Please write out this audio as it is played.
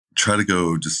try to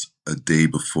go just a day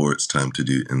before it's time to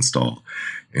do install.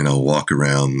 And I'll walk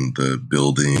around the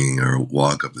building or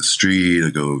walk up the street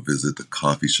or go visit the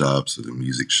coffee shops or the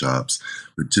music shops,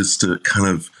 but just to kind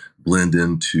of blend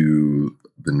into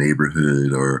the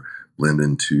neighborhood or blend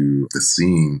into the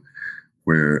scene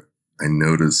where I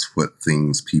notice what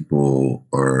things people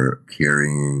are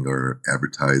carrying or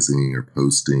advertising or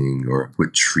posting, or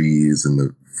what trees in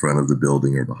the front of the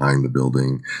building or behind the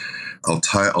building. I'll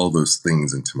tie all those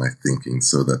things into my thinking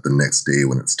so that the next day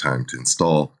when it's time to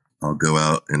install, I'll go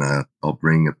out and I'll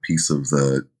bring a piece of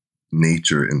the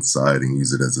nature inside and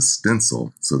use it as a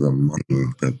stencil. So that I'm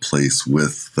marking the place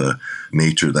with the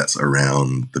nature that's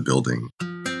around the building.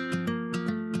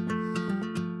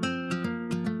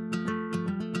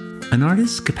 An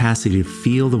artist's capacity to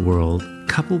feel the world,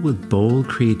 coupled with bold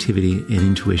creativity and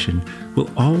intuition, will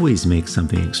always make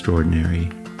something extraordinary.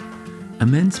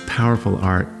 Immense, powerful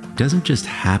art doesn't just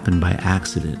happen by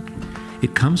accident.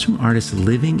 It comes from artists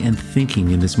living and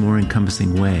thinking in this more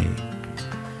encompassing way.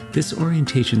 This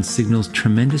orientation signals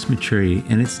tremendous maturity,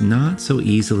 and it's not so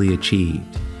easily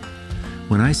achieved.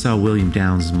 When I saw William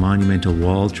Downes' monumental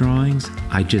wall drawings,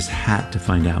 I just had to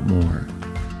find out more.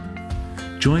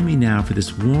 Join me now for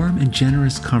this warm and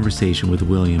generous conversation with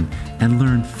William and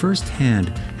learn firsthand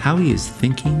how he is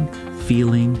thinking,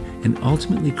 feeling, and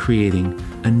ultimately creating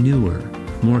a newer,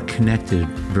 more connected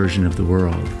version of the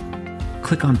world.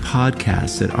 Click on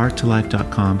podcasts at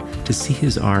art2life.com to see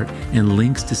his art and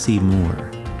links to see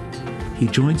more. He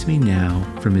joins me now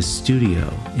from his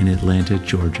studio in Atlanta,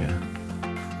 Georgia.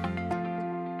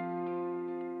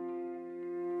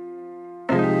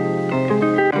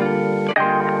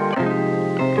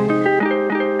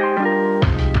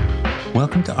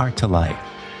 Welcome to Art2Life,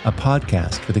 a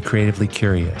podcast for the creatively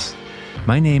curious.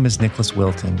 My name is Nicholas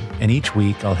Wilton, and each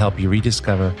week I'll help you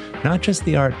rediscover not just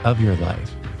the art of your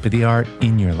life, but the art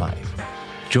in your life.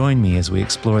 Join me as we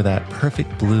explore that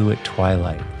perfect blue at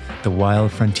twilight, the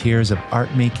wild frontiers of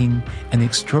art making, and the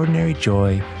extraordinary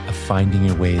joy of finding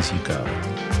your way as you go.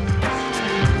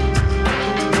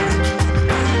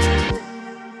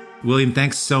 William,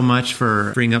 thanks so much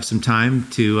for freeing up some time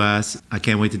to us. I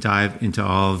can't wait to dive into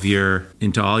all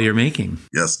your making.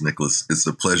 Yes, Nicholas, it's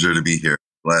a pleasure to be here.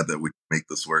 Glad that we make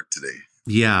this work today.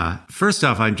 Yeah. First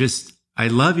off, I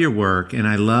love your work, and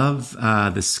I love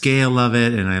the scale of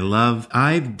it. And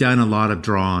I've done a lot of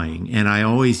drawing, and I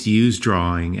always use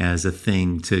drawing as a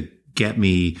thing to get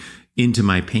me into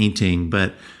my painting.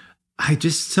 But I'm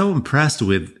just so impressed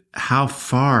with how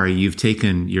far you've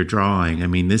taken your drawing. I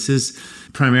mean, this is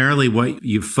primarily what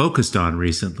you've focused on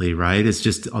recently, right? It's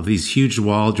just all these huge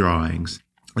wall drawings.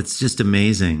 It's just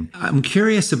amazing. I'm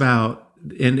curious about,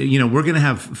 and we're going to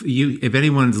have you, if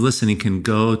anyone's listening, can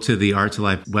go to the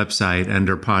Art2Life website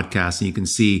under podcasts, and you can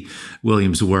see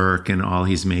William's work and all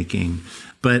he's making.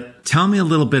 But tell me a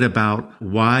little bit about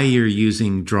why you're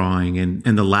using drawing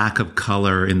and the lack of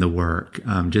color in the work.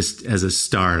 Just as a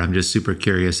start, I'm just super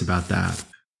curious about that.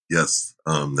 Yes,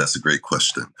 that's a great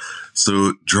question.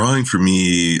 So drawing for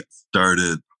me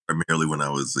started primarily when I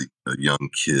was a young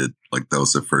kid. Like that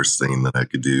was the first thing that I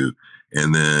could do.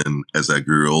 And then as I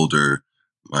grew older,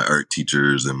 my art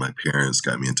teachers and my parents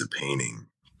got me into painting.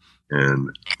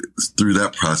 And through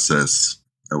that process,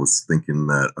 I was thinking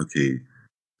that, okay,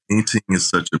 painting is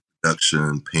such a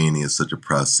production, painting is such a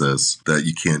process that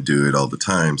you can't do it all the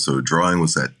time. So drawing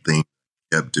was that thing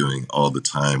I kept doing all the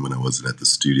time when I wasn't at the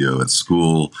studio, at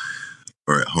school,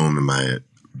 or at home in my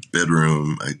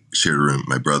bedroom. I shared a room with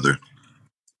my brother.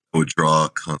 I would draw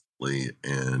constantly,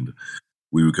 and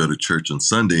we would go to church on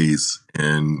Sundays,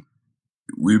 and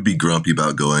we would be grumpy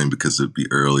about going because it'd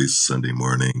be early Sunday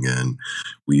morning, and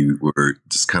we were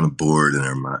just kind of bored in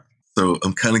our mind. So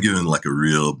I'm kind of giving like a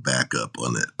real backup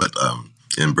on it, but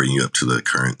and bring you up to the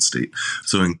current state.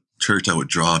 So in church, I would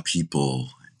draw people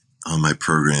on my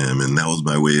program, and that was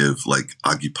my way of like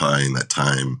occupying that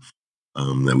time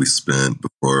that we spent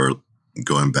before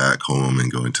going back home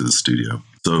and going to the studio.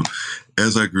 So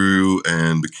as I grew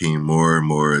and became more and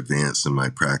more advanced in my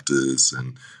practice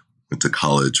and went to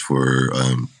college for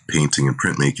painting and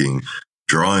printmaking,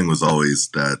 drawing was always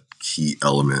that key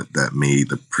element that made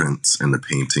the prints and the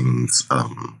paintings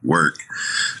work.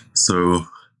 So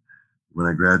when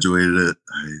I graduated,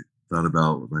 I thought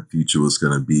about what my future was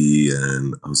going to be,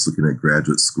 and I was looking at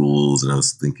graduate schools, and I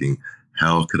was thinking,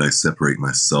 how could I separate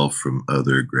myself from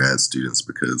other grad students?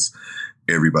 Because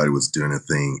everybody was doing a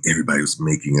thing, everybody was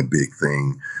making a big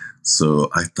thing. So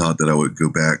I thought that I would go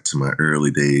back to my early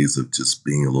days of just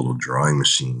being a little drawing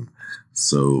machine.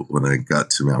 So when I got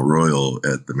to Mount Royal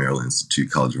at the Maryland Institute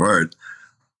College of Art,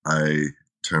 I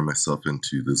turned myself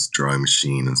into this drawing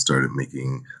machine and started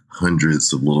making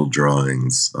hundreds of little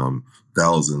drawings,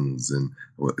 thousands, and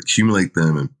I would accumulate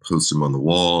them and post them on the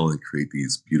wall and create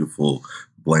these beautiful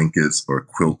blankets or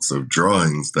quilts of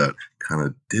drawings that kind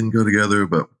of didn't go together,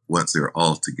 but once they were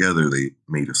all together, they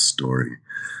made a story.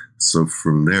 So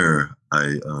from there,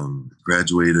 I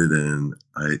graduated and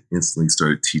I instantly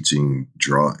started teaching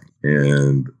drawing.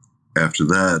 And after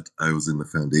that, I was in the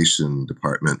foundation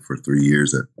department for 3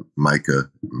 years at MICA,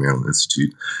 Maryland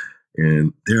Institute.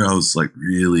 And there I was like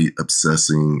really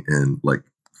obsessing and like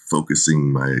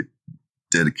focusing my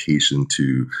dedication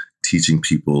to teaching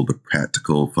people the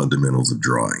practical fundamentals of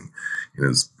drawing. And it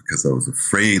was because I was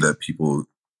afraid that people were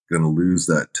going to lose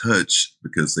that touch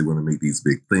because they want to make these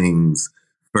big things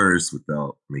first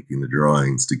without making the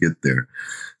drawings to get there.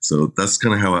 So that's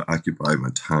kind of how I occupy my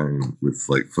time, with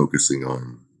like focusing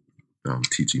on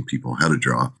teaching people how to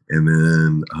draw. And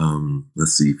then,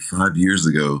 5 years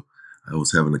ago, I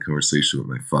was having a conversation with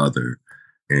my father,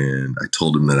 and I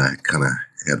told him that I kind of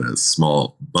had a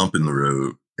small bump in the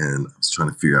road and I was trying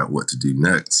to figure out what to do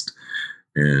next.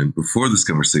 And before this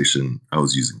conversation, I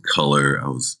was using color. I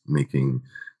was making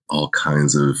all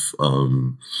kinds of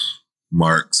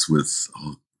marks with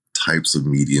all types of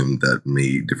medium that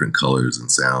made different colors and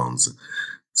sounds.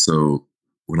 So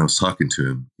when I was talking to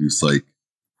him, he was like,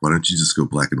 "Why don't you just go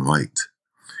black and white?"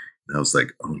 And I was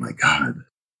like, "Oh my God,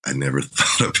 I never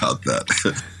thought about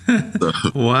that."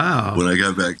 So Wow. when I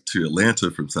got back to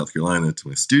Atlanta from South Carolina to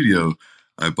my studio,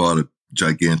 I bought a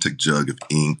gigantic jug of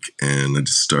ink and I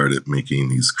just started making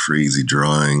these crazy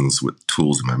drawings with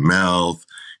tools in my mouth,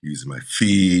 using my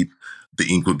feet. The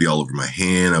ink would be all over my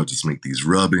hand. I would just make these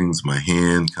rubbings, my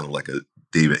hand, kind of like a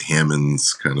David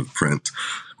Hammond's kind of print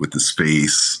with his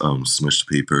face, smushed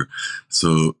paper.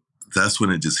 So that's when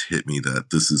it just hit me that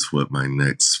this is what my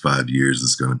next 5 years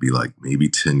is going to be like, maybe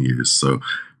 10 years. So,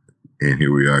 and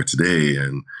here we are today.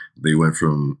 And they went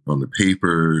from on the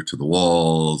paper to the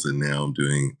walls, and now I'm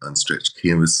doing unstretched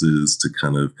canvases to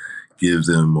kind of give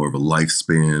them more of a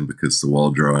lifespan, because the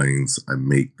wall drawings, I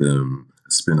make them,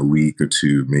 spend a week or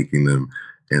two making them,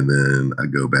 and then I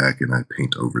go back and I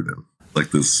paint over them.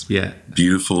 Like this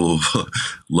beautiful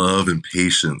love and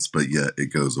patience, but yet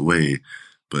it goes away.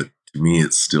 But to me,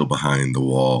 it's still behind the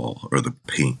wall or the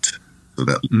paint. So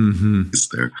that is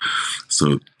there.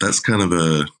 So that's kind of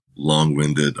a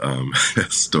long-winded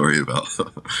story about.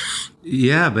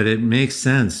 Yeah, but it makes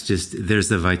sense. Just there's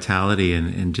the vitality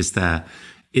and just that.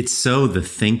 It's so the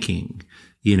thinking,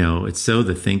 it's so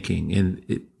the thinking.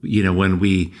 And,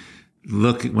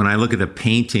 when I look at a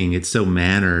painting, it's so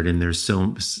mannered and there's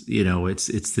so,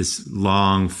 it's this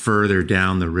long, further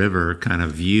down the river kind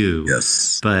of view.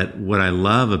 Yes. But what I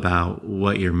love about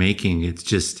what you're making, it's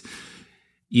just,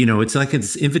 it's like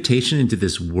this invitation into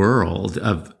this world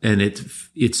and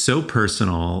it's so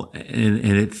personal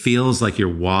and it feels like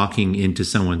you're walking into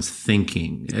someone's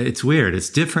thinking. It's weird. It's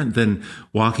different than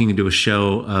walking into a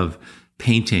show of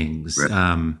paintings.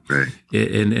 Right. Right.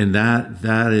 And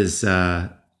that is,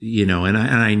 and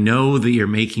I know that you're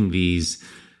making these.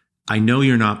 I know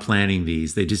you're not planning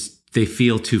these. They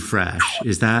feel too fresh.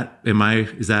 Is that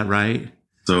right?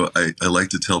 So I like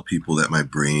to tell people that my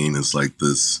brain is like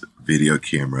this video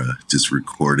camera, just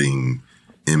recording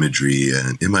imagery.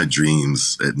 And in my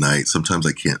dreams at night, sometimes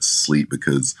I can't sleep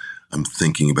because I'm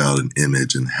thinking about an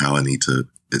image and how I need to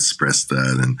express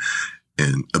that,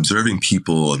 and observing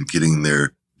people and getting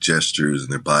their gestures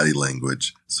and their body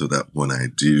language, so that when I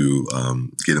do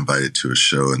get invited to a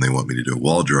show and they want me to do a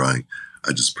wall drawing,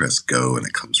 I just press go and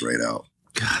it comes right out.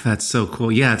 God, that's so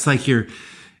cool. Yeah, it's like you're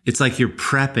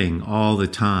prepping all the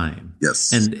time.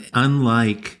 Yes. And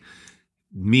unlike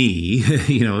me,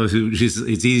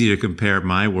 it's easy to compare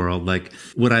my world. Like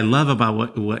what I love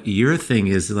about what your thing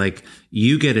is, like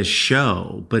you get a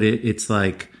show, but it's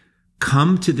like,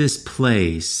 come to this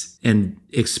place and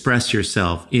express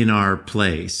yourself in our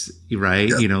place, right?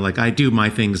 Yeah. Like I do my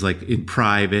things like in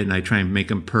private and I try and make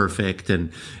them perfect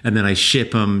and then I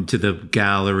ship them to the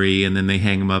gallery and then they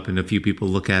hang them up and a few people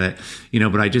look at it,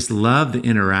 but I just love the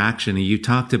interaction. And you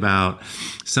talked about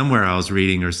somewhere I was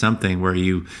reading or something where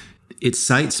it's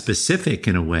site specific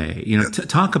in a way,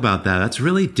 talk about that. That's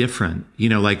really different,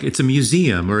 like it's a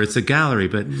museum or it's a gallery,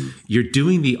 but you're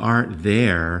doing the art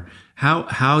there.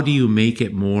 How do you make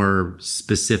it more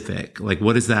specific? Like,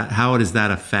 what is that? How does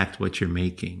that affect what you're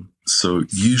making? So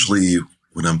usually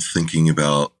when I'm thinking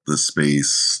about the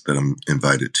space that I'm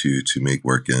invited to make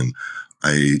work in,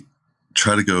 I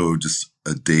try to go just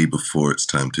a day before it's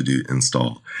time to do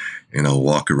install. And I'll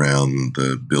walk around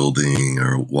the building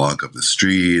or walk up the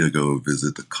street or go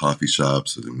visit the coffee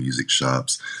shops or the music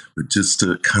shops, but just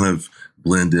to kind of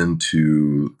blend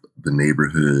into the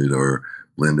neighborhood or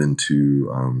blend into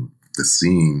the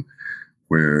scene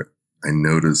where I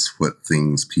notice what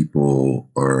things people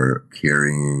are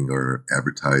carrying or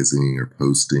advertising or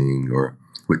posting, or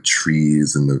what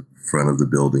trees in the front of the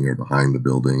building or behind the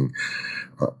building.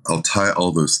 I'll tie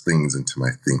all those things into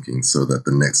my thinking so that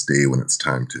the next day when it's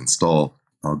time to install,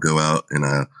 I'll go out and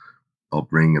I'll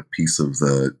bring a piece of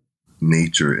the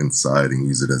nature inside and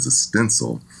use it as a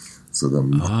stencil. So that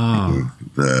I'm marking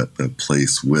the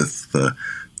place with the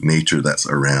nature that's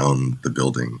around the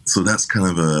building. So that's kind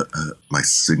of my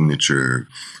signature.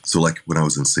 So like when I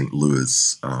was in St.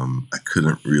 Louis, I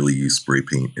couldn't really use spray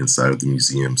paint inside of the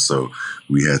museum. So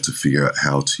we had to figure out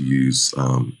how to use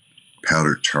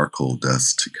powdered charcoal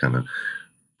dust to kind of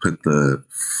put the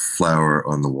flower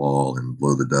on the wall and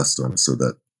blow the dust on it so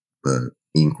that the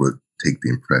ink would take the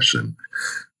impression.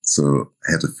 So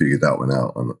I had to figure that one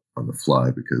out on the fly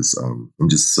because I'm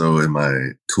just so in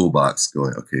my toolbox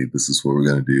going, okay, this is what we're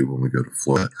going to do when we go to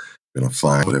Florida. We're going to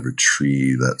find whatever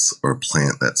tree or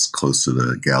plant that's close to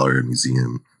the gallery or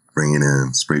museum, bring it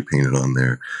in, spray paint it on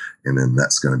there, and then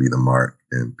that's going to be the mark.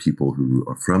 And people who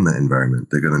are from that environment,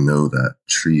 they're going to know that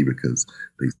tree because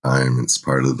it's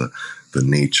part of the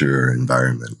nature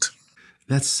environment.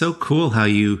 That's so cool how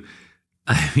you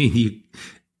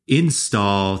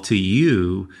install to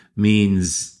you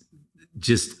means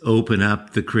just open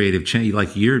up the creative channel.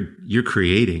 Like you're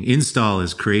creating. Install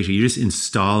is creation. You're just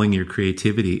installing your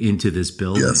creativity into this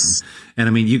building. Yes. And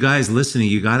I mean, you guys listening,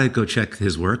 you got to go check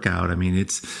his work out. I mean,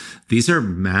 these are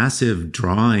massive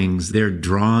drawings. They're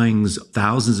drawings,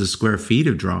 thousands of square feet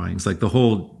of drawings. Like the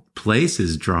whole place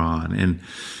is drawn.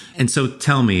 And so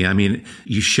tell me, I mean,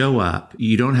 you show up,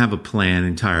 you don't have a plan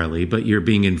entirely, but you're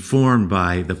being informed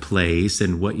by the place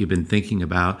and what you've been thinking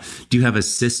about. Do you have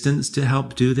assistants to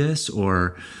help do this?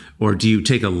 Or do you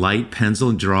take a light pencil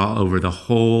and draw over the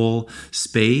whole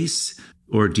space?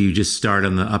 Or do you just start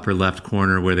on the upper left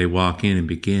corner where they walk in and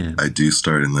begin? I do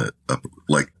start in the upper,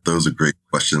 like those are great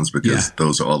questions because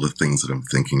those are all the things that I'm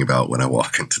thinking about when I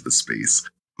walk into the space.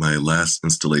 My last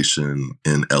installation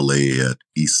in LA at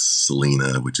East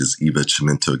Salina, which is Eva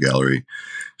Chimento Gallery,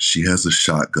 she has a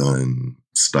shotgun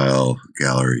style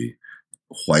gallery,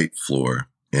 white floor,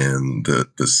 and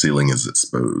the ceiling is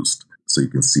exposed. So you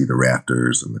can see the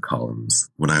rafters and the columns.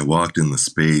 When I walked in the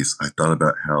space, I thought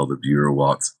about how the viewer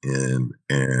walks in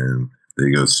and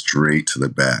they go straight to the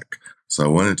back. So I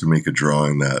wanted to make a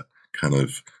drawing that kind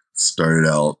of started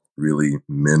out really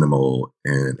minimal,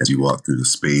 and as you walk through the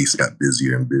space, got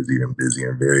busier and busier and busier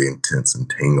and very intense and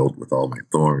tangled with all my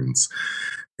thorns.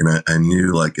 And I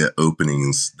knew like at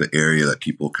openings, the area that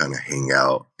people kind of hang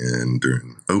out in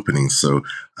during openings. So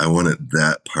I wanted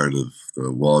that part of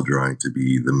the wall drawing to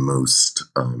be the most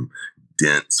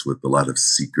dense with a lot of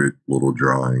secret little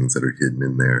drawings that are hidden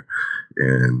in there.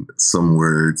 And some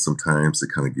words sometimes to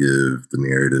kind of give the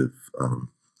narrative,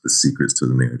 the secrets to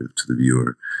the narrative to the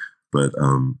viewer. But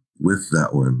with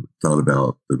that one, thought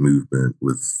about the movement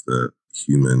with the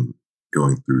human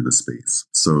going through the space.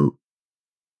 So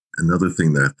another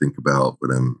thing that I think about when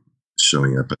I'm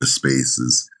showing up at a space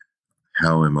is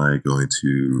how am I going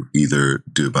to either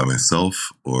do it by myself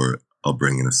or I'll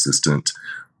bring an assistant.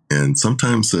 And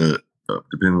sometimes,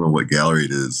 depending on what gallery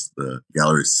it is, the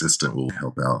gallery assistant will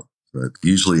help out. But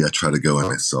usually I try to go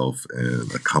myself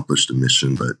and accomplish the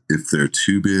mission. But if they're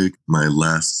too big, my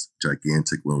last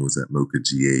gigantic one was at Mocha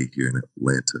GA here in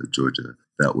Atlanta, Georgia.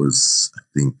 That was, I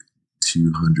think,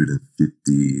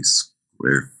 250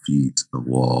 square feet of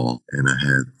wall. And I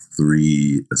had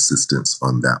 3 assistants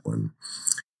on that one.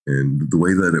 And the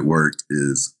way that it worked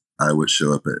is I would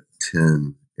show up at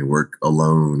 10 and work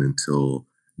alone until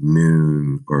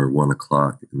noon or 1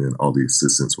 o'clock. And then all the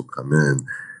assistants will come in.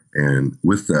 And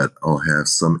with that, I'll have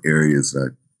some areas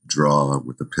that I draw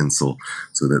with a pencil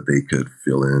so that they could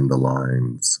fill in the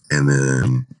lines. And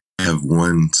then I have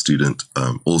one student,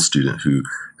 old student, who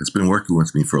has been working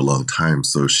with me for a long time.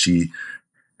 So she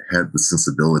had the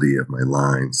sensibility of my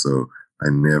line. So I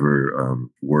never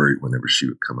worried whenever she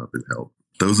would come up and help.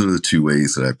 Those are the 2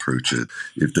 ways that I approach it.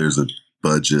 If there's a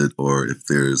budget or if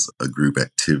there's a group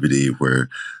activity where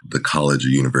the college or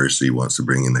university wants to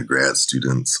bring in their grad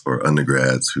students or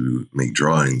undergrads who make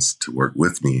drawings to work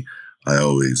with me, I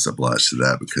always oblige to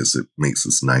that because it makes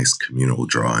this nice communal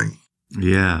drawing.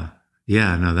 Yeah.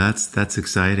 Yeah. No, that's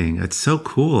exciting. It's so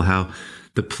cool how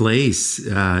the place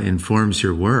informs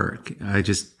your work.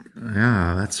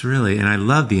 That's really, and I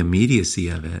love the immediacy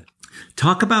of it.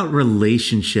 Talk about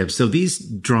relationships. So these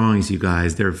drawings, you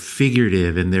guys, they're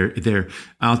figurative and they're,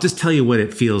 I'll just tell you what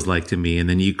it feels like to me and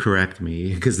then you correct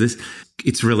me because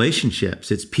it's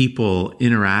relationships, it's people,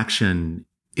 interaction.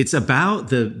 it's about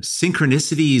the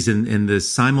synchronicities and the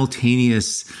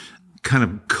simultaneous kind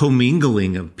of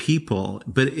commingling of people,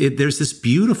 but there's this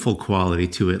beautiful quality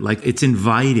to it. Like it's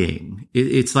inviting.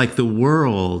 It's like the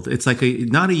world. It's like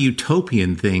not a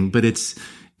utopian thing, but it's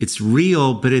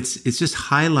real, but it's just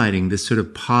highlighting this sort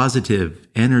of positive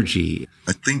energy.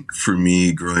 I think for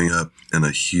me, growing up in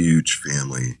a huge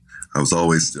family, I was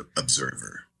always the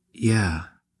observer. Yeah.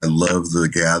 I love the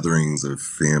gatherings of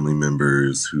family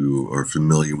members who are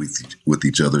familiar with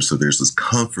each other. So there's this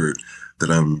comfort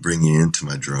that I'm bringing into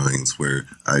my drawings where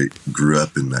I grew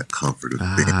up in that comfort of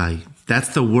family. That's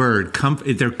the word.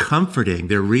 They're comforting.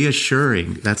 They're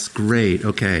reassuring. That's great.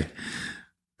 Okay.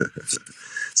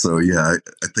 So yeah,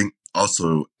 I think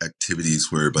also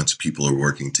activities where a bunch of people are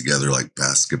working together, like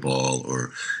basketball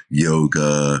or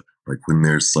yoga, like when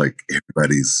there's like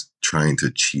everybody's trying to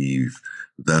achieve.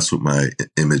 That's what my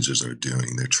images are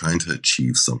doing. They're trying to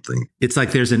achieve something. It's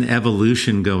like there's an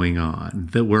evolution going on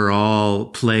that we're all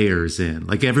players in.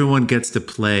 Like everyone gets to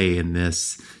play in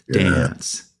this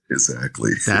dance.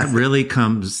 Exactly. That really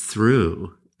comes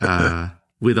through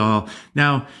with all.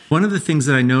 Now, one of the things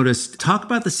that I noticed, talk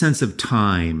about the sense of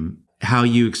time, how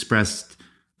you expressed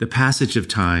the passage of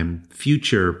time,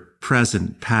 future,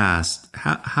 present, past.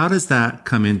 How does that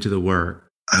come into the work?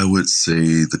 I would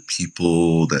say the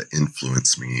people that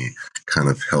influence me kind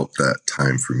of help that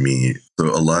time for me. So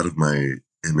a lot of my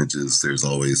images, there's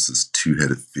always this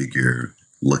two-headed figure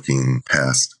looking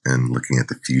past and looking at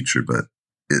the future, but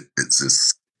it's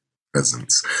this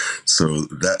presence. So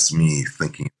that's me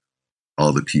thinking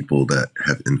all the people that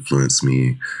have influenced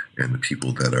me and the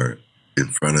people that are in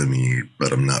front of me,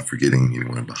 but I'm not forgetting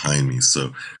anyone behind me.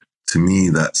 So to me,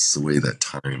 that's the way that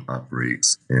time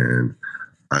operates. And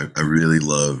I really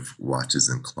love watches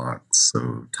and clocks,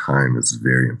 so time is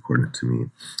very important to me.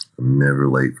 I'm never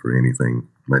late for anything.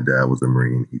 My dad was a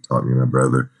Marine. He taught me and my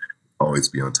brother, always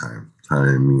be on time.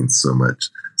 Time means so much.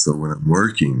 So when I'm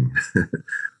working,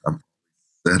 I'm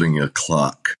setting a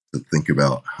clock to think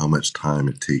about how much time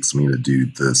it takes me to do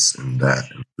this and that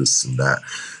and this and that.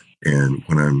 And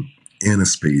when I'm in a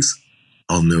space,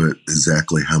 I'll know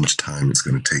exactly how much time it's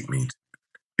going to take me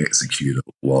execute a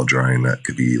wall drawing that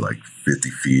could be like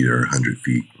 50 feet or 100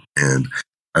 feet. And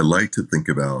I like to think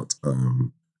about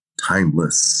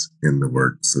timeless in the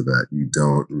work so that you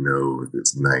don't know if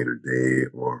it's night or day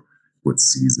or what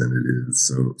season it is.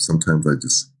 So sometimes I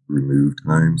just remove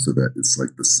time so that it's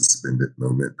like the suspended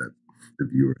moment that the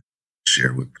viewer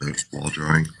share with the wall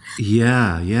drawing.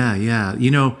 Yeah.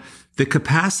 You know, the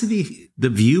capacity, the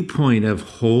viewpoint of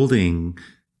holding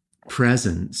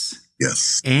presence.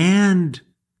 Yes. And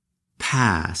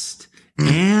past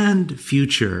and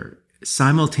future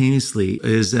simultaneously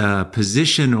is a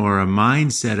position or a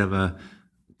mindset of a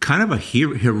kind of a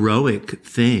heroic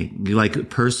thing, like a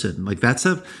person. Like that's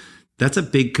a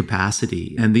big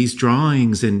capacity. And these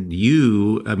drawings and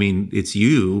I mean, it's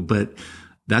you, but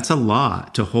that's a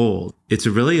lot to hold. It's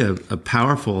really a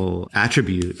powerful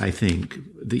attribute, I think,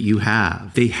 that you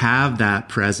have. They have that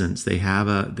presence.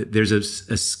 There's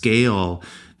a scale.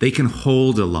 They can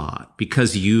hold a lot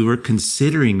because you are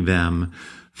considering them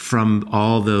from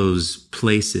all those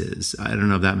places. I don't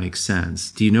know if that makes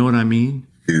sense. Do you know what I mean?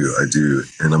 I do.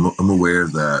 And I'm aware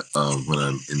that when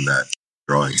I'm in that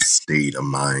drawing state of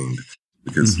mind,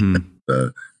 because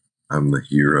I'm the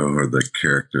hero or the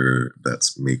character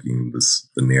that's making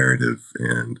the narrative,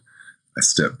 and I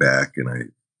step back and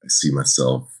I see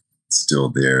myself still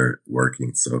there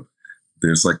working. So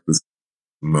there's like this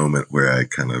moment where I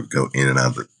kind of go in and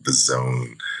out of the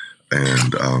zone.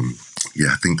 And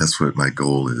I think that's what my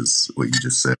goal is, what you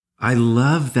just said. I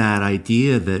love that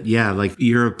idea that, like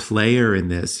you're a player in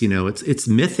this, you know, it's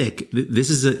mythic. This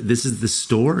is the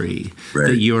story right.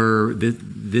 that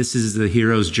this is the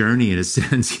hero's journey in a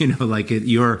sense, you know, like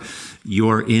you're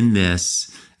in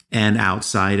this and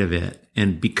outside of it.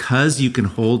 And because you can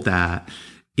hold that,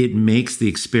 it makes the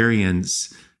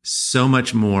experience so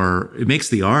much more, it makes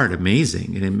the art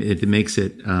amazing, and it makes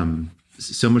it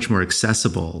so much more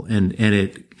accessible, and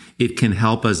it can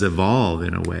help us evolve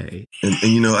in a way. And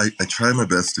you know, I try my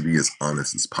best to be as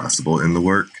honest as possible in the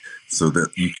work so that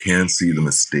you can see the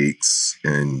mistakes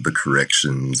and the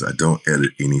corrections. I don't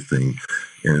edit anything,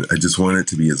 and I just want it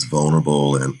to be as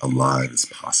vulnerable and alive as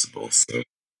possible. So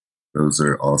those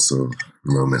are also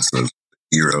moments of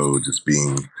hero just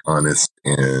being honest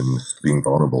and being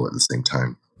vulnerable at the same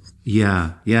time.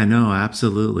 Yeah, yeah, no,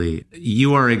 absolutely.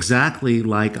 You are exactly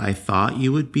like I thought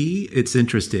you would be. It's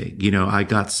interesting. I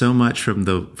got so much from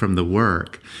the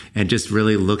work and just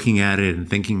really looking at it and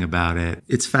thinking about it.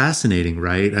 It's fascinating,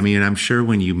 right? I mean, I'm sure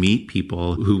when you meet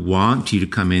people who want you to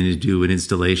come in and do an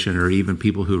installation or even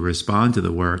people who respond to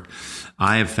the work,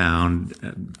 I have found,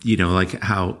 like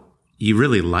how you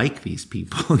really like these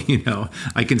people.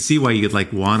 I can see why you'd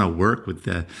like want to work with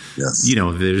Yes.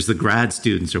 there's the grad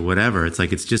students or whatever. It's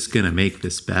like, it's just going to make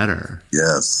this better.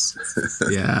 Yes.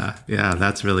 Yeah. Yeah.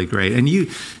 That's really great. And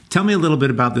you tell me a little bit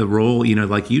about the role,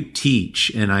 like you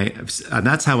teach, and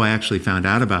that's how I actually found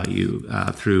out about you,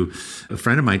 through a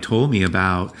friend of mine told me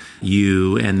about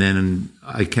you. And then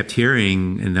I kept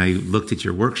hearing and I looked at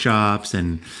your workshops,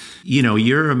 and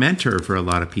you're a mentor for a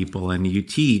lot of people and you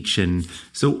teach. And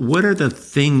so what are the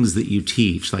things that you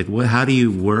teach? Like how do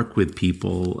you work with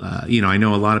people? I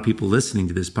know a lot of people listening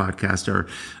to this podcast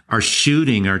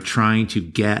are trying to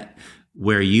get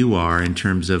where you are in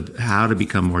terms of how to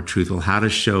become more truthful, how to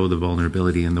show the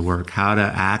vulnerability in the work, how to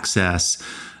access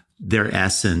their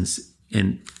essence.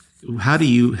 And how do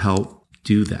you help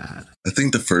do that? I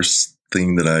think the first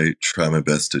thing that I try my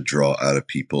best to draw out of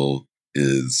people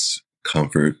is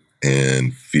comfort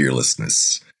and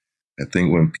fearlessness. I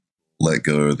think when people let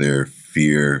go of their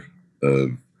fear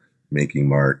of making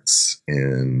marks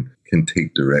and can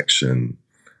take direction,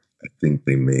 I think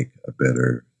they make a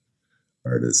better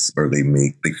artist, or they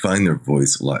find their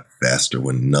voice a lot faster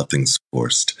when nothing's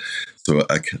forced. So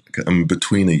I'm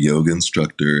between a yoga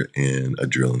instructor and a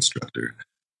drill instructor,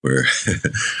 where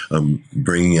I'm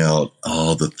bringing out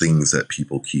all the things that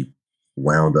people keep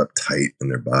wound up tight in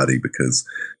their body because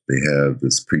they have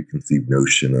this preconceived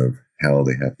notion of how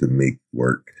they have to make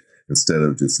work, instead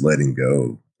of just letting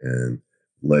go and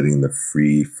letting the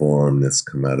free formness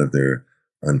come out of their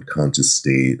unconscious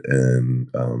state and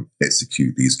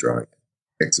execute these drawing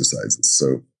exercises.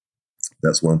 So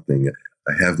that's one thing.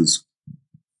 I have this,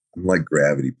 I'm like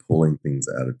gravity pulling things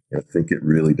out of me. I think it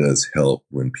really does help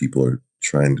when people are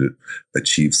trying to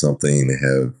achieve something, they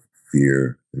have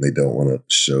fear and they don't want to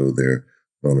show their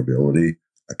vulnerability.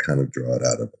 I kind of draw it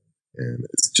out of them. And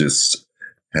it's just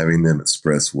having them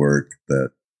express work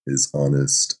that is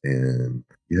honest. And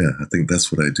yeah, I think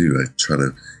that's what I do. I try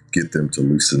to get them to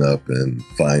loosen up and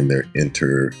find their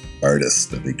inner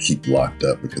artist that they keep locked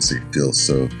up because they feel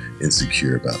so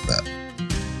insecure about that.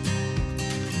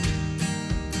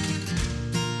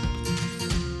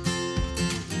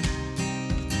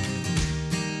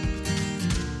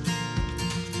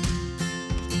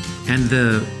 And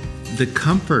the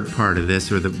comfort part of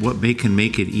this, or what can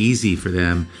make it easy for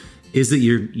them, is that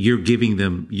you're guiding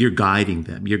them,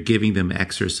 you're giving them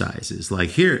exercises.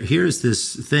 Like here's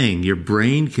this thing, your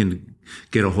brain can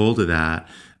get a hold of that,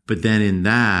 but then in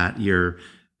that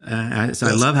so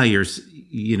I love how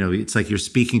it's like you're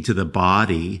speaking to the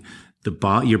body.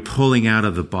 You're pulling out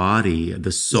of the body,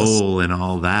 the soul, yes, and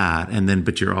all that, and then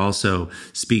but you're also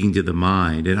speaking to the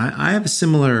mind. And I have a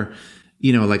similar.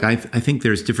 I think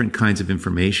there's different kinds of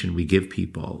information we give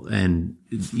people. And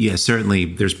yeah, certainly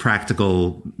there's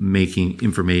practical making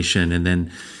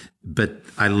information. But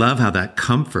I love how that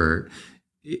comfort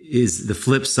is the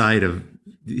flip side of,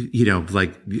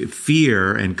 like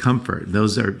fear and comfort.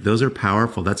 Those are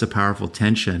powerful. That's a powerful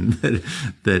tension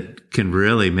that can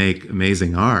really make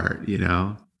amazing art,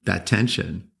 that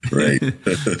tension. Right.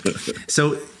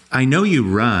 So I know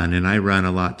you run, and I run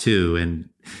a lot too. And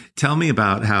tell me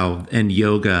about and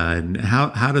yoga, and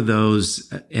how do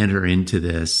those enter into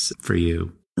this for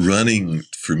you? Running,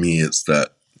 for me, it's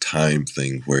that time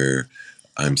thing where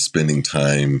I'm spending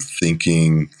time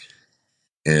thinking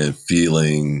and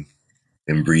feeling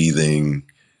and breathing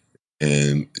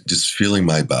and just feeling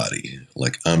my body.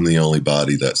 Like I'm the only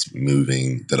body that's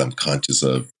moving, that I'm conscious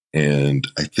of. And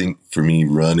I think for me,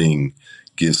 running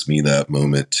gives me that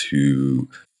moment to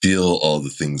feel all the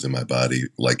things in my body,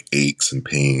 like aches and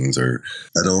pains. Or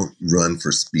I don't run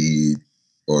for speed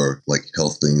or like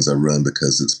health things. I run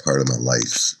because it's part of my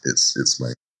life. It's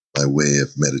my way of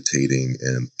meditating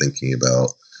and thinking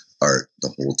about art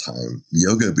the whole time.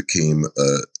 Yoga became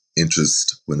a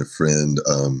interest when a friend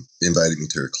invited me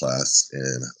to her class,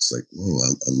 and I was like, whoa,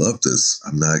 I love this.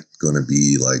 I'm not going to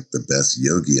be like the best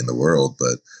yogi in the world,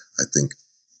 but I think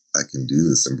I can do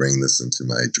this and bring this into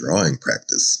my drawing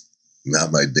practice,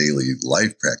 not my daily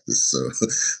life practice. So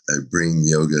I bring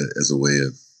yoga as a way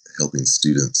of helping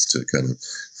students to kind of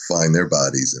find their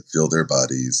bodies and feel their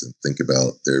bodies and think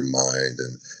about their mind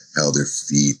and how their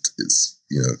feet is,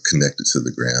 connected to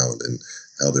the ground, and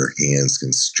how their hands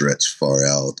can stretch far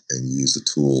out and use a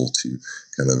tool to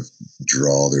kind of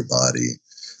draw their body.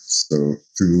 So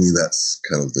for me, that's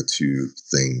kind of the two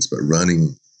things. But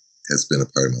running has been a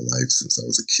part of my life since I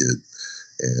was a kid.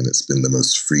 And it's been the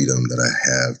most freedom that I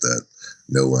have that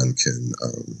no one can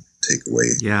take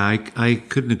away. Yeah, I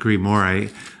couldn't agree more.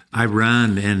 I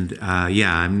run and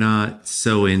yeah, I'm not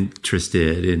so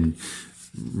interested in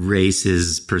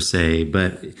races per se,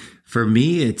 but for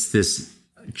me, it's this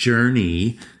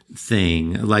journey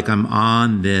thing. Like I'm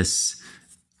on this,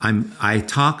 I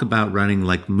talk about running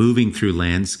like moving through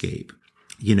landscape,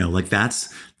 like that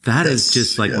is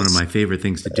just like one of my favorite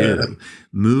things to do,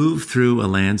 move through a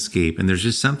landscape. And there's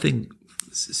just something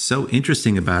so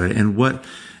interesting about it.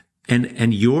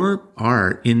 And your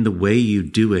art in the way you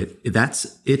do it,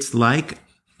 it's like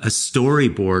a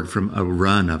storyboard from a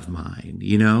run of mine,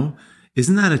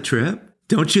 Isn't that a trip?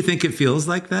 Don't you think it feels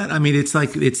like that? I mean, it's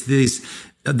like,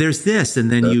 there's this,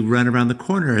 and then you run around the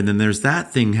corner, and then there's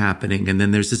that thing happening, and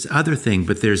then there's this other thing,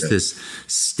 but there's this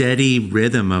steady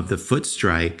rhythm of the foot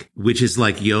strike, which is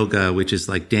like yoga, which is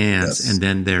like dance. Yes. And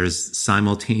then there's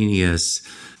simultaneous,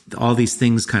 all these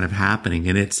things kind of happening.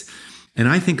 And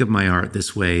I think of my art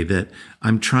this way, that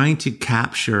I'm trying to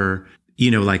capture,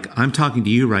 like I'm talking to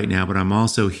you right now, but I'm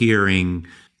also hearing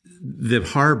the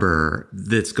harbor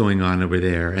that's going on over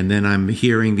there. And then I'm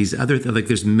hearing these other like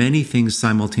there's many things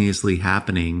simultaneously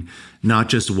happening, not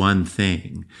just one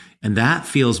thing. And that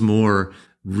feels more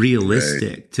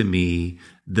realistic to me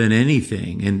than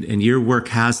anything. And your work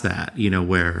has that,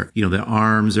 where, the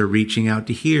arms are reaching out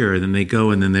to here, and then they go,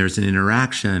 and then there's an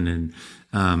interaction, and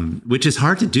which is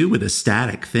hard to do with a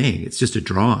static thing. It's just a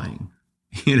drawing,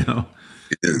 It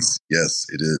is. Yes,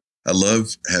 it is. I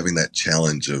love having that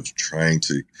challenge of trying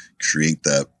to create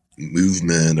that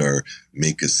movement or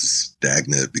make us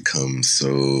stagnant become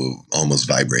so almost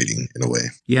vibrating in a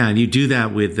way. Yeah, and you do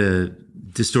that with the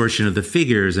distortion of the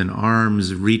figures and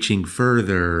arms reaching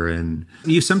further, and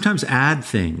you sometimes add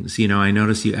things. I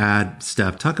notice you add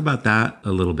stuff. Talk about that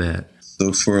a little bit.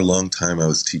 So for a long time, I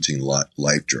was teaching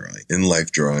life drawing. In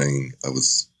life drawing, I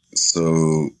was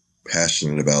so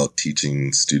passionate about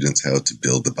teaching students how to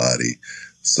build the body.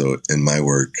 So in my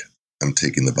work, I'm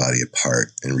taking the body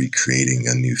apart and recreating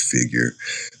a new figure.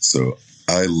 So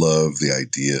I love the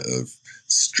idea of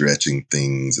stretching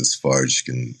things as far as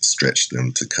you can stretch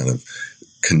them to kind of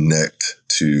connect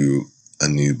to a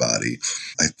new body.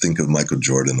 I think of Michael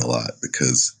Jordan a lot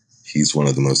because he's one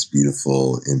of the most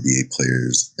beautiful NBA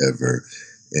players ever.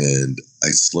 And I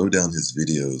slow down his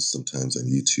videos sometimes on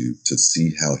YouTube to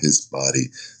see how his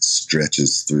body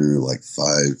stretches through like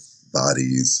 5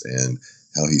 bodies, and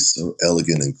how he's so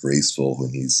elegant and graceful when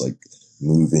he's like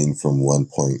moving from one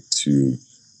point to,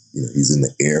 he's in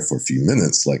the air for a few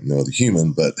minutes like no other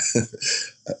human. But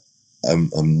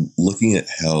I'm looking at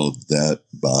how that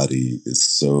body is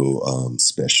so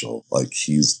special. Like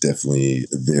he's definitely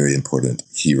a very important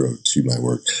hero to my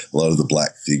work. A lot of the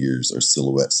black figures or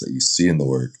silhouettes that you see in the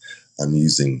work, I'm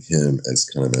using him as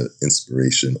kind of an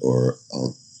inspiration, or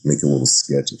I'll make a little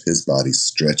sketch of his body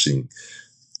stretching,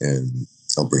 and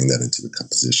I'll bring that into the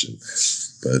composition.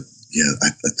 But yeah,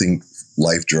 I think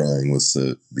life drawing was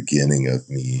the beginning of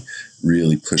me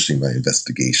really pushing my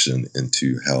investigation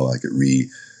into how I could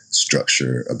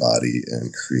restructure a body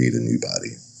and create a new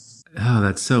body. Oh,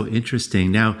 that's so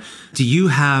interesting. Now,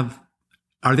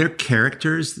 are there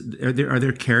characters? Are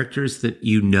there characters that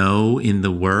in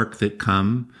the work that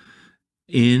come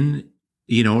in,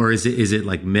 or is it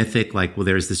like mythic? Like, well,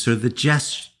 there's this sort of the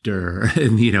jester,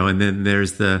 and and then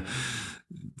there's the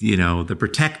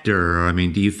protector. I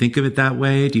mean, do you think of it that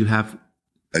way? Do you have?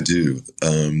 I do.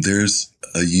 There's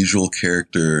a usual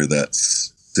character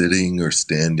that's sitting or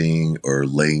standing or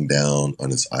laying down on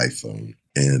his iPhone.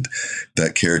 And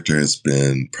that character has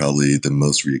been probably the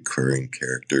most recurring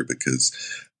character because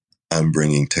I'm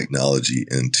bringing technology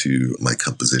into my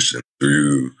composition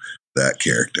through that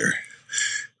character.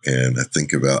 And I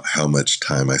think about how much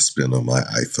time I spend on my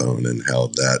iPhone and how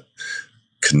that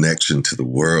connection to the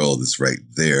world is right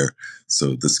there.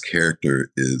 So this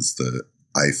character is the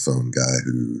iPhone guy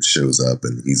who shows up,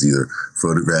 and he's either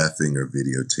photographing or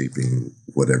videotaping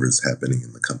whatever's happening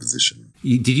in the composition.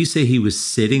 Did you say he was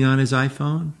sitting on his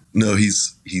iPhone? No,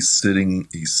 he's sitting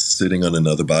on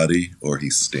another body, or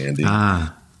he's standing.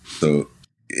 So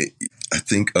I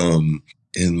think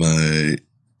in my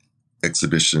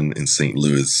exhibition in St.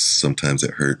 Louis, Sometimes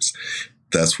It Hurts,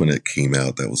 that's when it came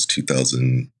out. That was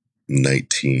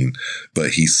 2019.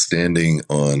 But he's standing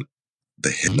on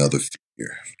the head of another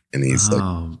figure, and he's like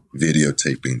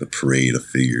videotaping the parade of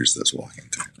figures that's walking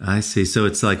through. I see. So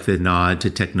it's like the nod to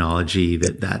technology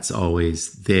that's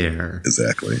always there.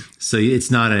 Exactly. So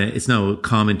it's no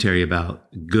commentary about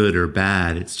good or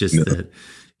bad. It's just that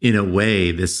in a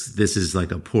way, this is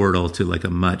like a portal to like a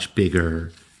much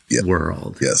bigger Yeah.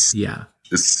 world. Yes. Yeah.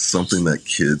 It's something that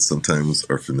kids sometimes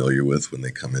are familiar with when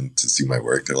they come in to see my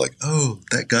work. They're like, "Oh,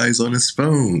 that guy's on his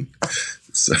phone."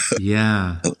 So,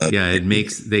 Yeah. Yeah. It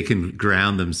makes, they can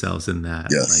ground themselves in that.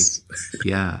 yes. Like,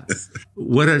 yeah.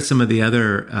 What are some of the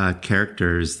other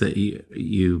characters that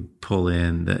you pull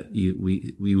in that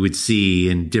we would see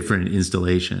in different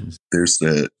installations? There's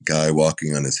that guy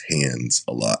walking on his hands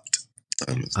a lot.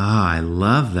 I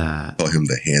love that. Call him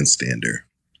the handstander.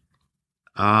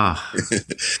 Ah,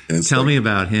 And tell me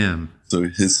about him. So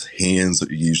his hands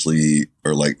usually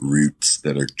are like roots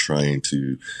that are trying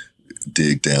to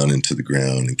dig down into the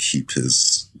ground and keep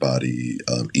his body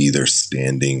either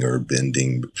standing or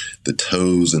bending. The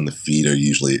toes and the feet are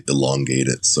usually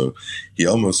elongated, so he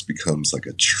almost becomes like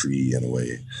a tree in a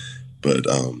way. But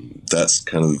that's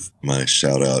kind of my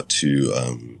shout out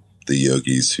to the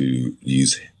yogis who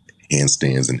use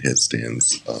handstands and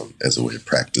headstands as a way of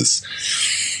practice.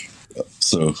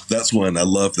 So that's one. I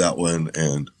love that one,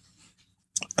 and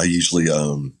I usually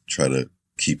try to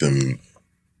keep him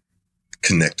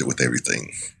connected with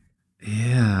everything.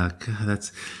 Yeah, God,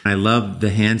 I love the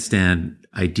handstand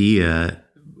idea.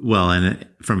 Well, and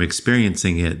from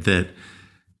experiencing it, that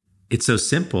it's so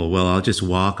simple. Well, I'll just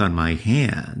walk on my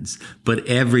hands, but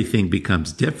everything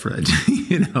becomes different.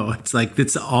 It's like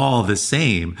it's all the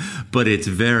same, but it's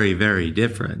very, very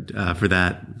different for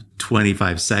that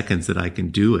 25 seconds that I can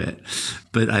do it.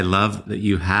 But I love that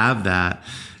you have that.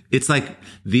 It's like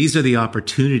these are the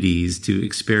opportunities to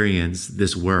experience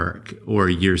this work or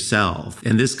yourself.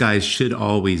 And this guy should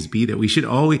always be there.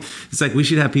 It's like we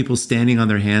should have people standing on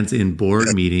their hands in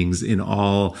board meetings in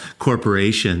all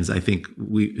corporations. I think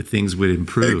things would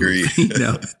improve. I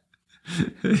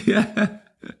agree. Yeah.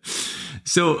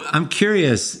 So I'm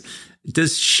curious,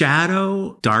 does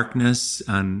shadow, darkness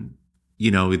on,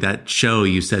 that show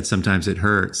you said sometimes it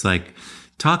hurts, like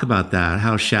talk about that,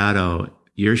 how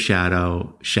your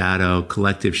shadow,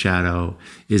 collective shadow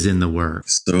is in the work.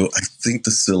 So I think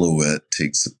the silhouette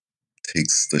takes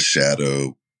the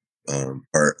shadow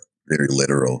part very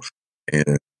literal.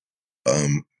 And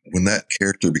when that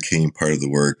character became part of the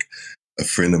work, a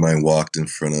friend of mine walked in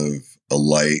front of a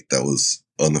light that was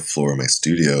on the floor of my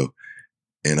studio.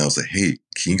 And I was like, "Hey,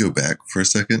 can you go back for a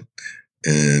second?"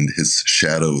 And his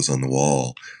shadow was on the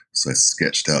wall. So I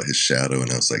sketched out his shadow and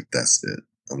I was like, "That's it.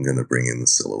 I'm going to bring in the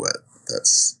silhouette.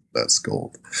 That's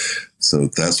gold." So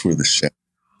that's where the shadow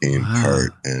became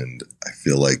part. And I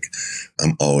feel like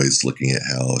I'm always looking at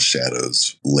how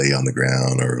shadows lay on the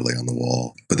ground or lay on the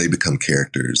wall, but they become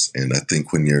characters. And I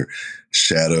think when your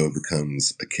shadow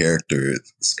becomes a character,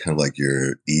 it's kind of like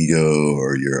your ego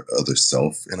or your other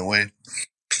self in a way.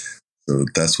 So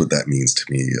that's what that means to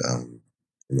me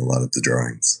in a lot of the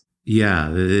drawings. Yeah,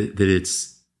 that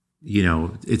it's,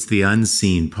 it's the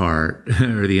unseen part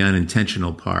or the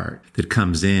unintentional part that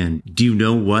comes in. Do you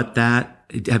know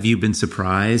have you been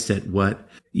surprised at what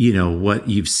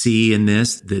you see in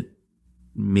this that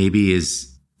maybe is,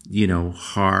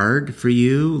 hard for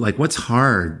you? Like what's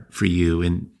hard for you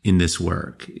in this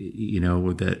work,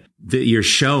 that you're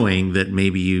showing that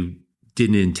maybe you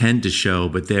didn't intend to show,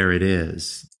 but there it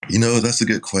is? That's a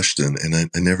good question. And I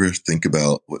never think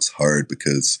about what's hard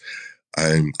because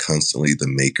I'm constantly the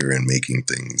maker and making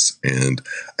things. And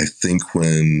I think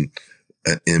when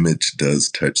an image does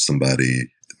touch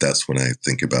somebody, that's when I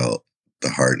think about the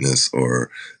hardness,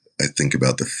 or I think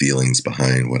about the feelings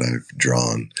behind what I've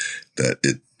drawn, that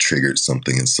it triggered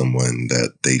something in someone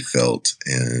that they felt.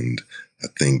 And I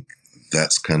think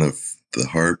that's kind of the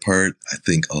hard part. I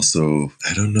think also,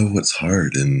 I don't know what's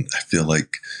hard. And I feel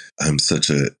like I'm such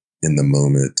a in the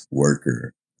moment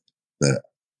worker that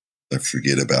I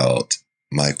forget about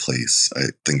my place. I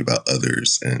think about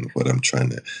others and what I'm trying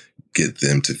to get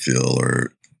them to feel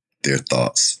or their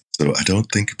thoughts. So I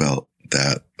don't think about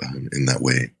that in that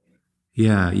way.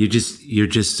 Yeah, you're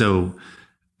just so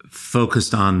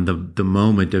focused on the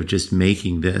moment of just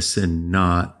making this, and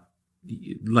not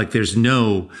like there's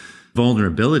no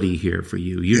vulnerability here for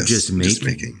you. You're just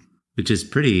making, which is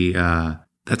pretty.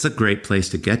 That's a great place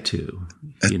to get to.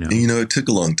 It took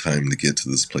a long time to get to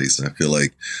this place, and I feel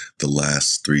like the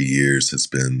last 3 years has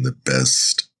been the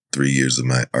best 3 years of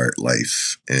my art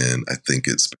life, and I think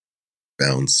it's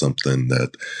found something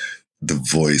that the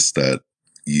voice that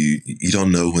you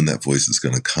don't know when that voice is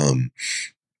going to come,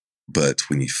 but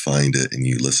when you find it and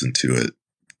you listen to it,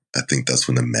 I think that's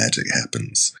when the magic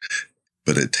happens.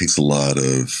 But it takes a lot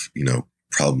of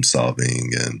problem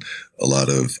solving and a lot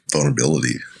of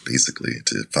vulnerability, basically,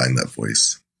 to find that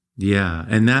voice. Yeah,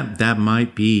 and that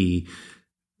might be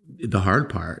the hard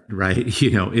part, right?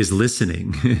 Is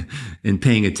listening and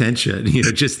paying attention,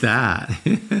 just that.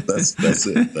 That's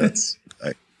it. That's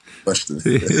I question.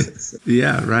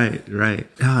 Yeah, right.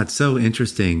 Oh, it's so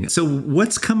interesting. So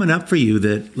what's coming up for you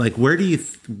that like, where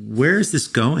is this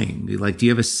going? Like, do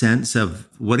you have a sense of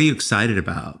what are you excited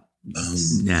about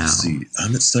now? Let's see,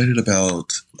 I'm excited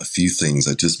about a few things.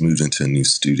 I just moved into a new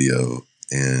studio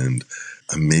and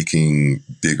I'm making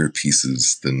bigger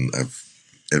pieces than I've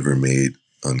ever made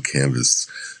on canvas.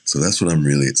 So that's what I'm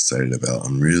really excited about.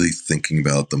 I'm really thinking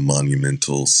about the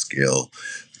monumental scale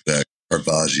that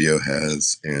Caravaggio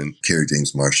has and Kerry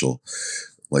James Marshall.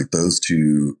 Like those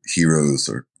two heroes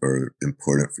are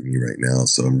important for me right now.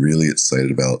 So I'm really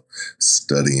excited about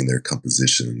studying their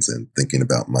compositions and thinking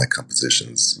about my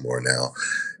compositions more now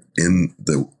in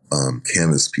the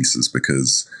canvas pieces,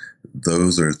 because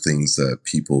those are things that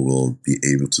people will be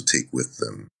able to take with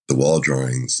them. The wall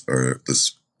drawings are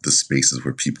the spaces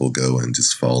where people go and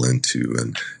just fall into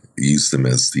and use them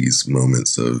as these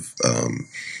moments of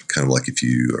kind of like if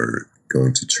you are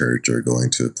going to church or going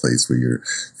to a place where you're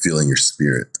feeling your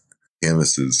spirit.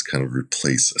 Canvases kind of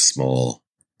replace a small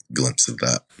glimpse of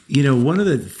that. One of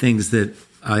the things that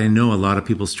I know a lot of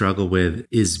people struggle with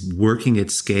is working at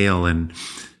scale and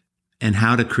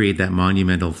how to create that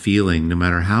monumental feeling, no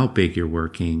matter how big you're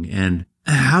working. And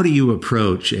how do you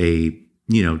approach a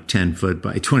 10-foot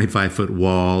by 25-foot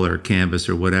wall or canvas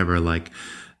or whatever? Like,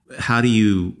 how do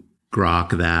you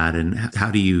grok that, and how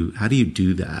do you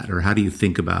do that, or how do you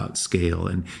think about scale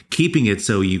and keeping it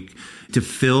so to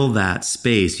fill that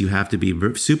space you have to be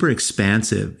super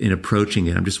expansive in approaching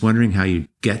it? I'm just wondering how you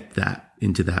get that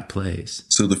into that place.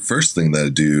 So the first thing that I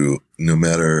do, no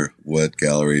matter what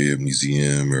gallery or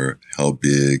museum or how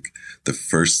big, the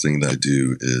first thing that I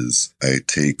do is I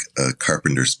take a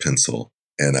carpenter's pencil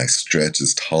and I stretch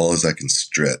as tall as I can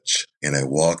stretch, and I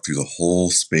walk through the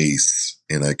whole space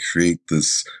and I create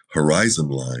this horizon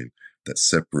line that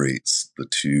separates the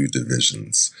two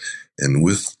divisions. And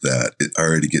with that, it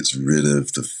already gets rid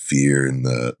of the fear and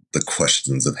the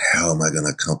questions of how am I going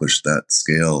to accomplish that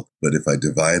scale? But if I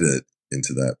divide it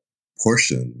into that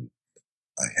portion,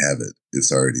 I have it.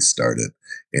 It's already started.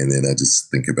 And then I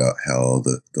just think about how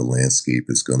the landscape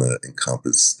is going to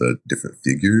encompass the different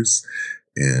figures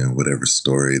and whatever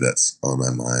story that's on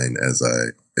my mind as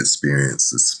I experience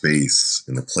the space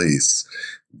and the place.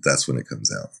 That's when it comes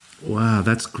out. Wow,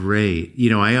 that's great.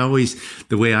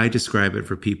 The way I describe it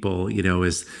for people,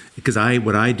 is because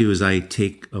what I do is I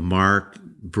take a mark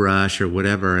brush or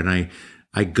whatever, and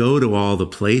I go to all the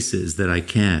places that I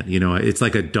can. It's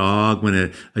like a dog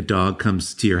when a dog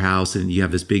comes to your house and you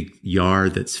have this big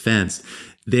yard that's fenced.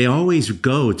 They always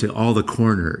go to all the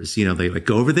corners. They like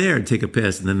go over there and take a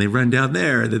piss, and then they run down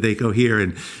there, and then they go here,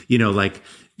 and like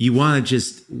you want to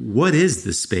just, what is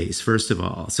the space, first of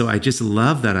all? So I just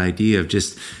love that idea of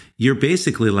just, you're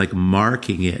basically like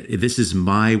marking it. This is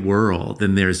my world.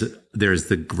 And there's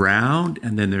the ground,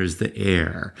 and then there's the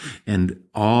air, and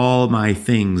all my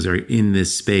things are in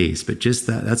this space. But just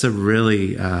that's a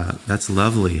really, that's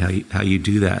lovely how you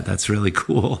do that. That's really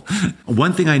cool.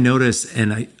 One thing I noticed,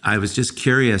 and I was just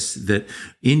curious, that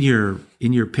in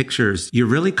your pictures, you're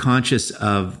really conscious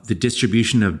of the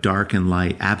distribution of dark and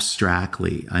light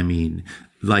abstractly. I mean,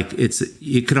 like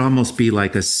it could almost be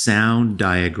like a sound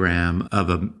diagram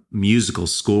of a musical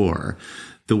score,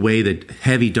 the way that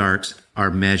heavy darks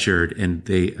are measured, and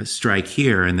they strike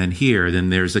here and then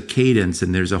there's a cadence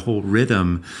and there's a whole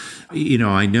rhythm.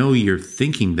 I know you're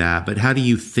thinking that, but how do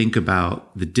you think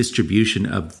about the distribution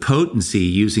of potency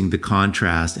using the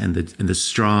contrast and the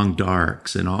strong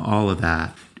darks and all of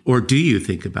that? Or do you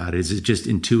think about it? Is it just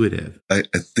intuitive? I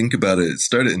think about it. It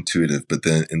started intuitive, but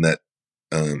then in that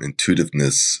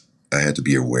intuitiveness, I had to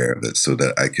be aware of it so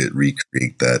that I could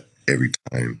recreate that every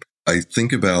time. I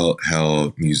think about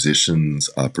how musicians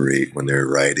operate when they're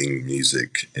writing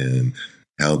music and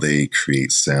how they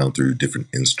create sound through different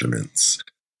instruments.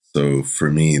 So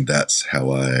for me, that's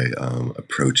how I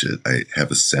approach it. I have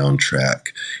a soundtrack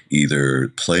either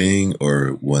playing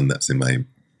or one that's in my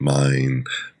mind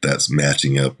that's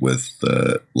matching up with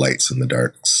the lights and the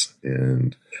darks.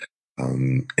 And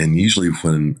usually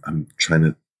when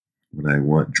I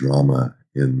want drama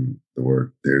in the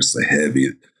work, there's the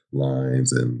heavy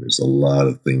lines and there's a lot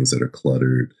of things that are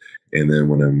cluttered. And then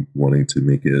when I'm wanting to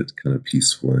make it kind of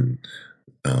peaceful and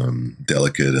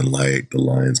delicate and light, the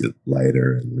lines get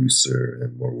lighter and looser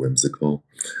and more whimsical.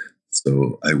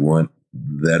 So I want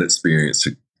that experience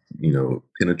to,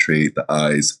 penetrate the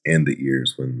eyes and the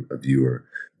ears when a viewer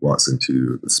walks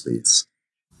into the space.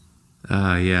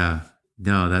 Yeah.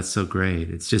 No, that's so great.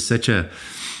 It's just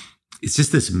it's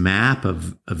just this map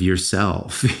of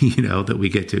yourself, that we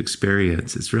get to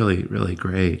experience. It's really, really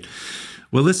great.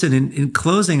 Well, listen, in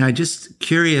closing, I just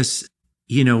curious,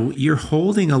 you're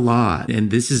holding a lot, and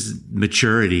this is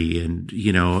maturity. And,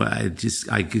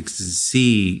 I could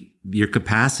see your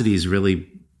capacity is really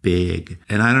big.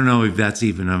 And I don't know if that's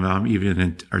I'm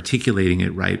even articulating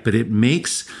it right, but it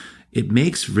makes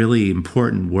really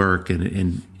important work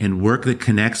and work that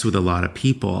connects with a lot of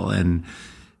people. And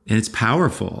it's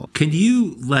powerful. Can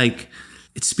you,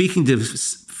 speaking to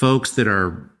folks that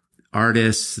are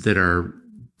artists that are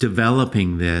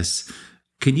developing this,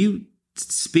 can you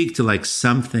speak to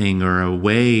something or a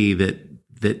way that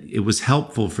it was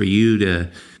helpful for you to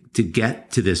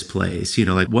get to this place?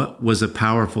 What was a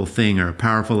powerful thing or a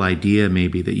powerful idea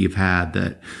maybe that you've had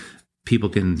that people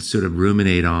can sort of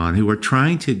ruminate on, who are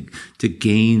trying to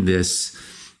gain this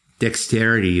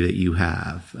dexterity that you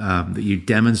have, that you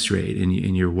demonstrate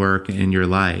in your work and in your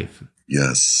life?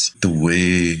 Yes. The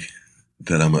way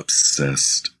that I'm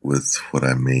obsessed with what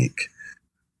I make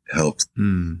helps,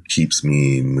 keeps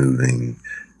me moving.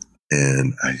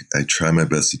 And I try my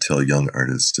best to tell young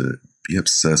artists to be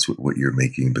obsessed with what you're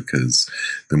making, because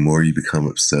the more you become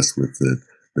obsessed with it,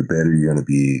 the better you're going to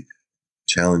be.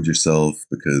 Challenge yourself,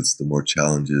 because the more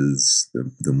challenges,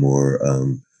 the more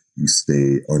you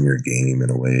stay on your game in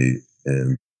a way.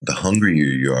 And the hungrier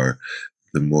you are,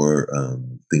 the more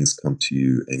things come to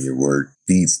you, and your work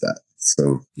feeds that.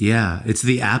 So yeah, it's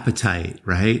the appetite,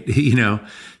 right?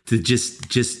 To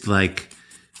just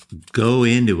go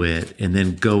into it, and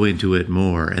then go into it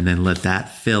more, and then let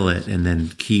that fill it, and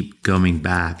then keep coming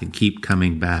back and keep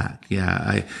coming back.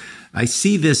 Yeah, I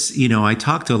see this. I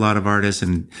talk to a lot of artists,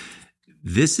 and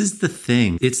this is the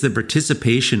thing. It's the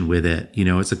participation with it.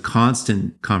 It's a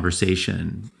constant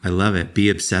conversation. I love it. Be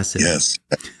obsessive. Yes.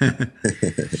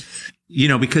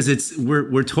 Because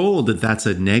we're told that that's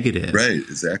a negative. Right.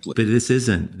 Exactly. But this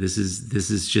isn't. This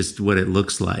is just what it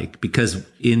looks like, because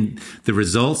in the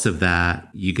results of that,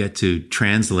 you get to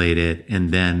translate it,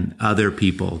 and then other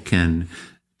people can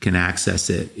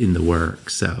access it in the work.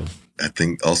 So I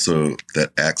think also that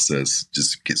access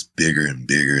just gets bigger and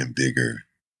bigger and bigger.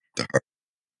 The hard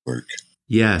work.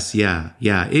 Yes. Yeah.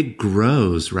 It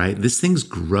grows, right? This thing's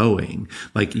growing.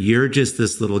 You're just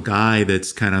this little guy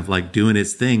that's kind of doing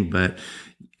its thing. But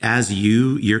as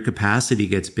your capacity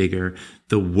gets bigger,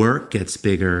 the work gets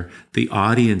bigger, the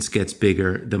audience gets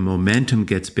bigger, the momentum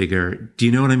gets bigger. Do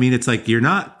you know what I mean? It's you're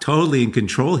not totally in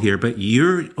control here, but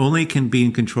you're only can be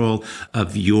in control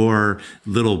of your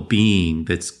little being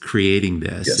that's creating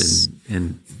this. Yes.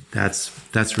 And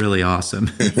that's really awesome.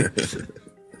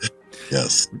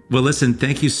 Yes. Well, listen,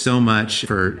 thank you so much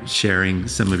for sharing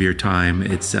some of your time.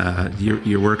 It's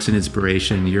your work's an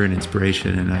inspiration. You're an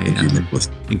inspiration. And I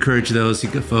encourage those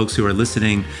folks who are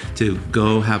listening to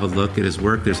go have a look at his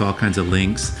work. There's all kinds of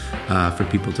links for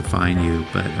people to find you.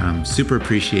 But super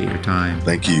appreciate your time.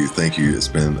 Thank you. Thank you. It's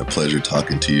been a pleasure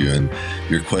talking to you. And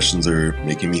your questions are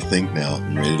making me think now.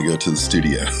 I'm ready to go to the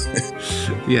studio.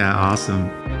 Yeah, awesome.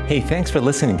 Hey, thanks for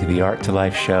listening to the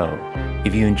Art2Life show.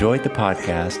 If you enjoyed the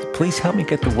podcast, please help me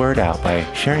get the word out by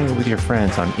sharing it with your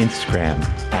friends on Instagram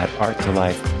at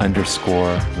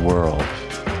Art2Life_world.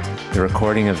 The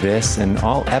recording of this and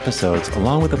all episodes,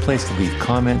 along with a place to leave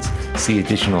comments, see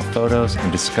additional photos,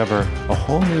 and discover a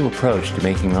whole new approach to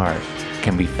making art,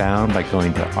 can be found by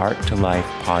going to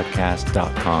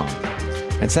Art2Lifepodcast.com.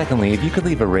 And secondly, if you could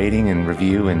leave a rating and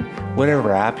review in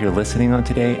whatever app you're listening on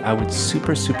today, I would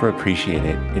super, super appreciate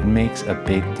it. It makes a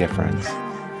big difference.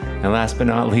 And last but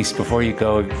not least, before you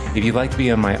go, if you'd like to be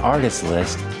on my artist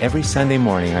list, every Sunday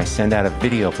morning I send out a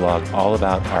video blog all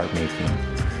about art making.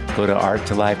 Go to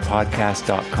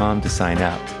Art2Lifepodcast.com to sign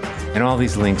up. And all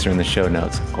these links are in the show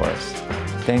notes, of course.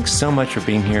 Thanks so much for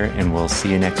being here, and we'll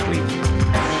see you next week.